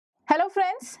Hello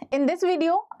friends, in this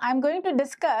video I am going to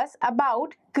discuss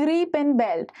about creep in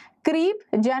belt. Creep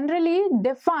generally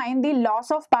define the loss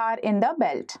of power in the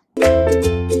belt.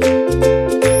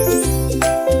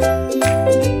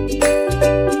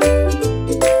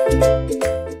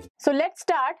 So let's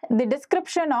start the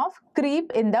description of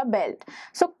creep in the belt.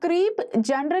 So creep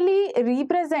generally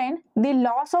represent the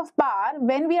loss of power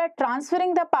when we are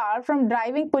transferring the power from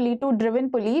driving pulley to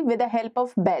driven pulley with the help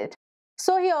of belt.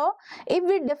 So here, if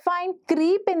we define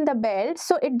creep in the belt,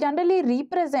 so it generally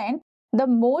represents the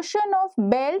motion of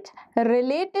belt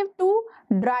relative to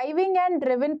driving and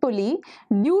driven pulley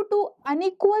due to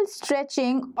unequal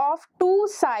stretching of two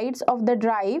sides of the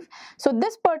drive. So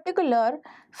this particular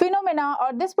phenomena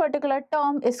or this particular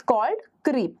term is called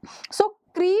creep. So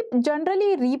creep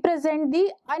generally represent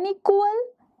the unequal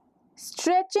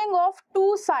stretching of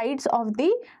two sides of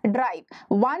the drive.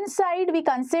 One side we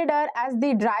consider as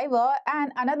the driver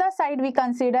and another side we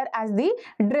consider as the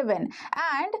driven.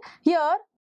 And here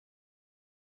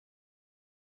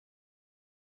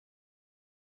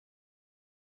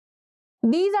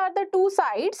these are the two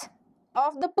sides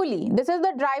of the pulley. This is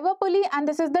the driver pulley and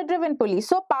this is the driven pulley.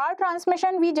 So power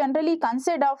transmission we generally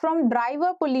consider from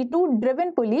driver pulley to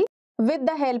driven pulley with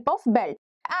the help of belt.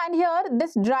 And here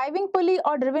this driving pulley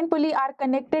or driven pulley are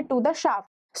connected to the shaft.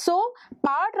 So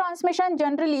power transmission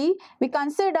generally we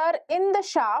consider in the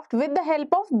shaft with the help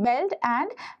of belt and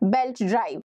belt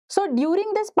drive. So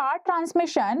during this power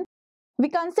transmission we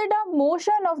consider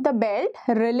motion of the belt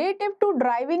relative to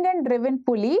driving and driven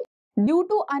pulley due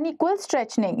to unequal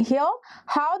stretching. Here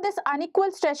how this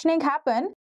unequal stretching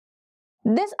happen?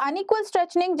 This unequal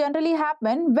stretching generally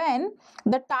happen when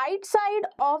the tight side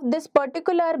of this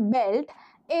particular belt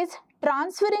is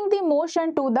transferring the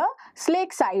motion to the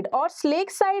slack side, or slack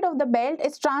side of the belt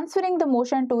is transferring the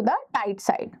motion to the tight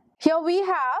side. Here we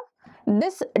have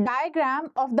this diagram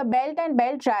of the belt and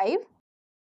belt drive.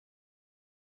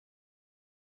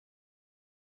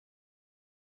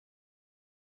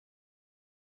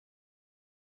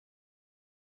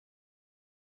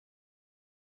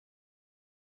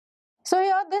 So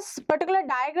here this particular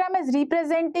diagram is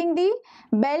representing the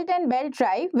belt and belt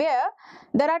drive where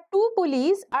there are two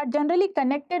pulleys are generally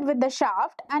connected with the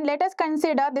shaft, and let us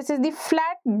consider this is the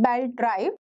flat belt drive.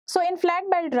 So in flat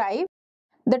belt drive,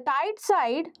 the tight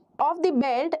side of the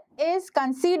belt is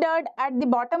considered at the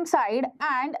bottom side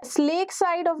and slack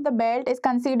side of the belt is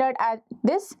considered at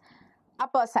this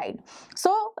upper side.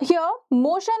 So here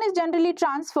motion is generally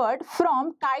transferred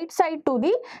from tight side to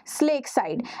the slack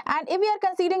side, and if we are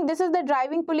considering this is the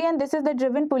driving pulley and this is the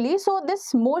driven pulley, so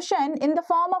this motion in the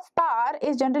form of power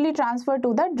is generally transferred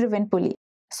to the driven pulley.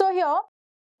 So here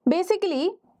basically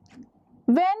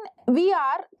when we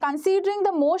are considering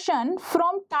the motion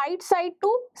from tight side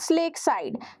to slack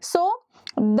side, so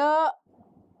the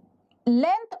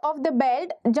length of the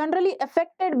belt generally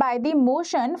affected by the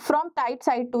motion from tight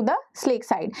side to the slack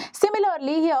side.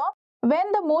 Similarly here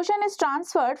when the motion is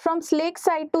transferred from slack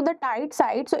side to the tight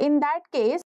side, so in that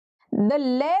case the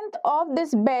length of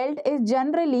this belt is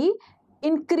generally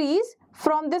increased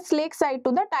from the slack side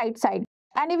to the tight side.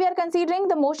 And if we are considering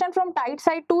the motion from tight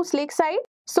side to slack side,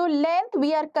 so length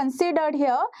we are considered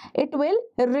here, it will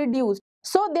reduce.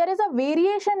 So there is a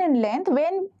variation in length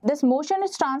when this motion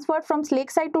is transferred from slack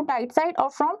side to tight side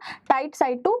or from tight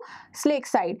side to slack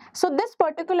side. So this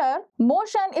particular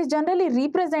motion is generally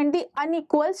represent the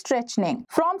unequal stretching.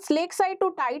 From slack side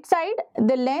to tight side,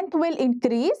 the length will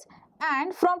increase,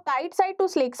 and from tight side to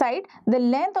slack side, the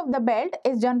length of the belt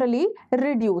is generally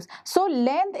reduced. So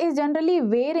length is generally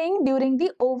varying during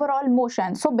the overall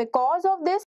motion. So because of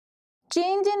this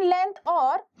change in length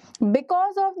or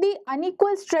because of the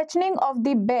unequal stretching of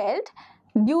the belt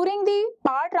during the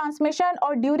power transmission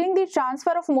or during the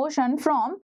transfer of motion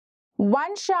from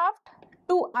one shaft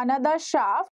to another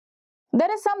shaft,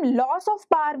 there is some loss of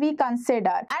power we consider,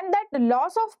 and that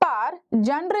loss of power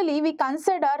generally we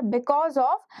consider because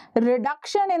of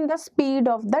reduction in the speed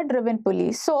of the driven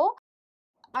pulley. So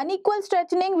unequal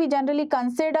stretching we generally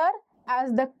consider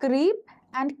as the creep,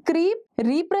 and creep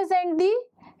represent the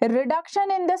reduction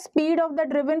in the speed of the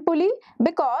driven pulley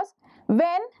because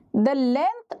when the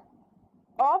length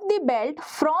of the belt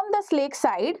from the slack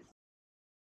side,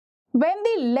 when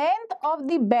the length of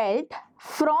the belt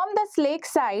from the slack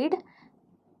side,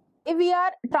 if we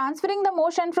are transferring the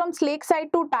motion from slack side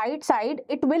to tight side,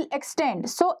 it will extend.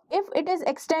 So if it is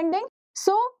extending,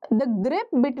 so the grip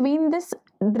between this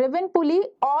driven pulley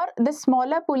or the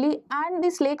smaller pulley and the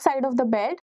slack side of the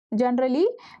belt generally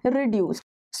reduced.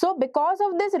 So because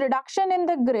of this reduction in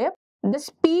the grip, the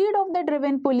speed of the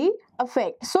driven pulley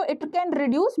affect. So it can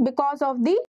reduce because of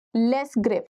the less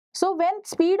grip. So when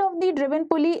speed of the driven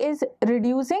pulley is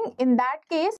reducing, in that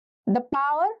case, the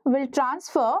power will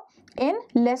transfer in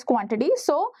less quantity.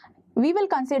 So we will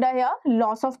consider here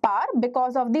loss of power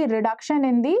because of the reduction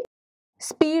in the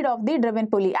speed of the driven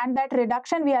pulley, and that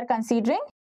reduction we are considering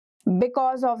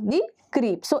because of the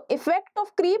creep. So effect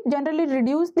of creep generally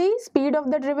reduce the speed of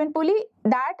the driven pulley,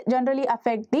 that generally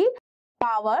affect the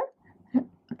power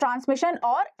transmission,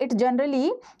 or it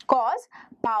generally cause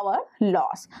power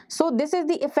loss. So this is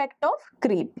the effect of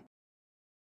creep.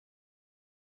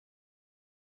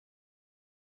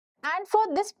 And for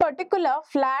this particular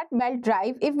flat belt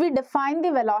drive, if we define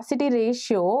the velocity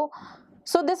ratio,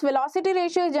 so this velocity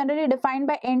ratio is generally defined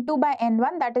by N2 by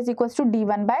N1, that is equals to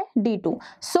D1 by D2.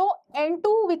 So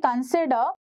N2 we consider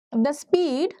the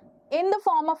speed in the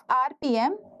form of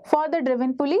RPM for the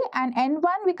driven pulley, and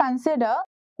N1 we consider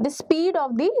the speed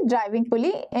of the driving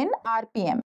pulley in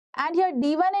RPM. And here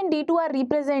D1 and D2 are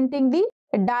representing the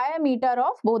diameter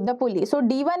of both the pulley. So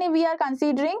D1 if we are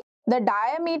considering the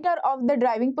diameter of the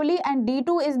driving pulley, and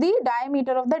D2 is the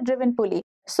diameter of the driven pulley.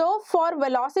 So for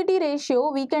velocity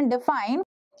ratio, we can define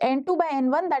N2 by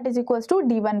N1, that is equals to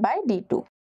D1 by D2.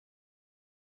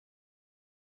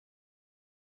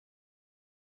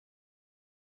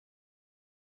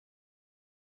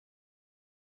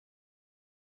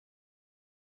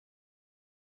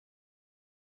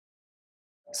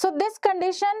 So this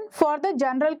condition for the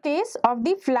general case of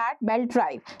the flat belt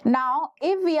drive. Now,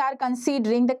 if we are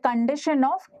considering the condition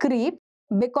of creep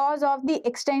because of the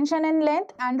extension in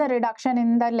length and the reduction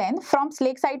in the length from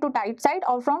slick side to tight side,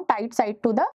 or from tight side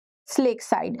to the slick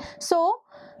side. So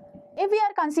if we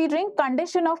are considering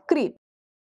condition of creep,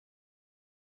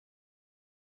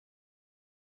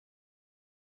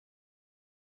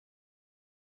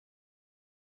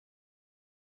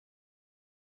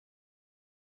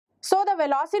 so the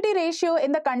velocity ratio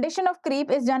in the condition of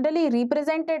creep is generally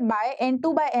represented by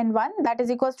N2 by N1, that is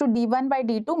equals to D1 by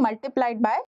D2 multiplied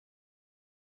by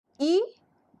E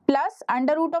plus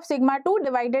under root of sigma 2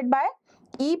 divided by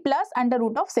E plus under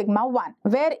root of sigma 1,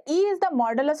 where E is the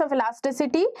modulus of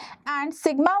elasticity and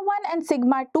sigma 1 and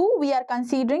sigma 2 we are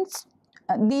considering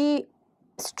the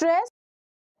stress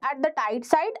at the tight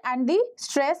side and the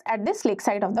stress at the slick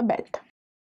side of the belt.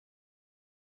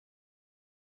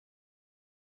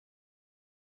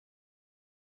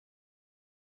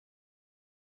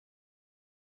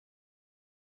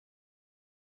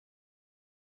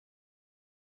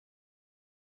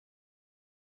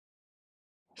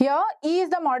 Here E is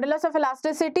the modulus of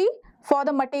elasticity for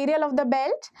the material of the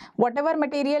belt, whatever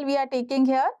material we are taking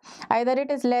here, either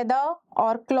it is leather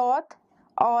or cloth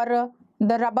or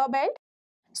the rubber belt.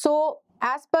 So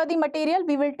as per the material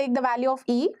we will take the value of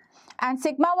E, and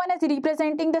sigma 1 is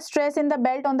representing the stress in the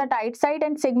belt on the tight side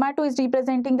and sigma 2 is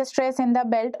representing the stress in the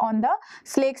belt on the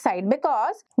slick side,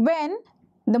 because when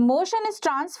the motion is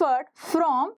transferred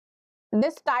from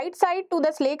this tight side to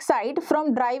the slick side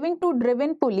from driving to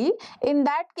driven pulley, in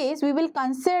that case we will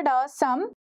consider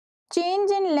some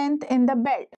change in length in the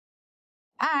belt.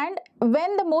 And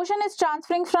when the motion is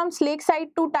transferring from slick side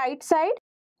to tight side,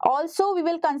 also we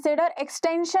will consider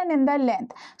extension in the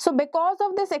length. So because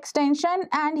of this extension,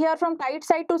 and here from tight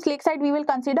side to slick side we will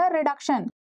consider reduction.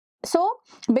 So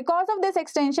because of this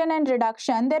extension and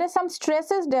reduction, there is some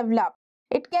stresses developed.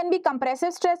 It can be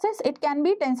compressive stresses, it can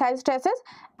be tensile stresses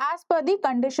as per the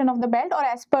condition of the belt or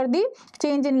as per the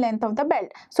change in length of the belt.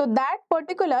 So that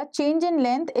particular change in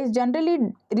length is generally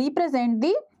represent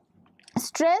the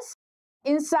stress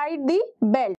inside the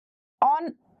belt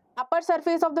on upper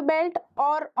surface of the belt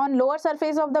or on lower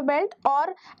surface of the belt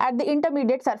or at the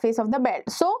intermediate surface of the belt.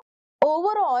 So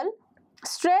overall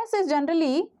stress is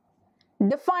generally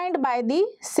defined by the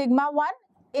sigma 1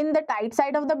 in the tight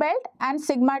side of the belt and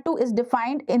sigma 2 is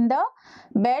defined in the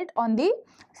belt on the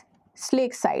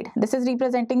slick side. This is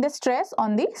representing the stress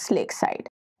on the slick side.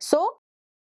 So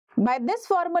by this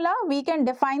formula we can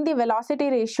define the velocity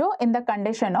ratio in the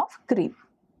condition of creep.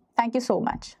 Thank you so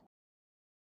much.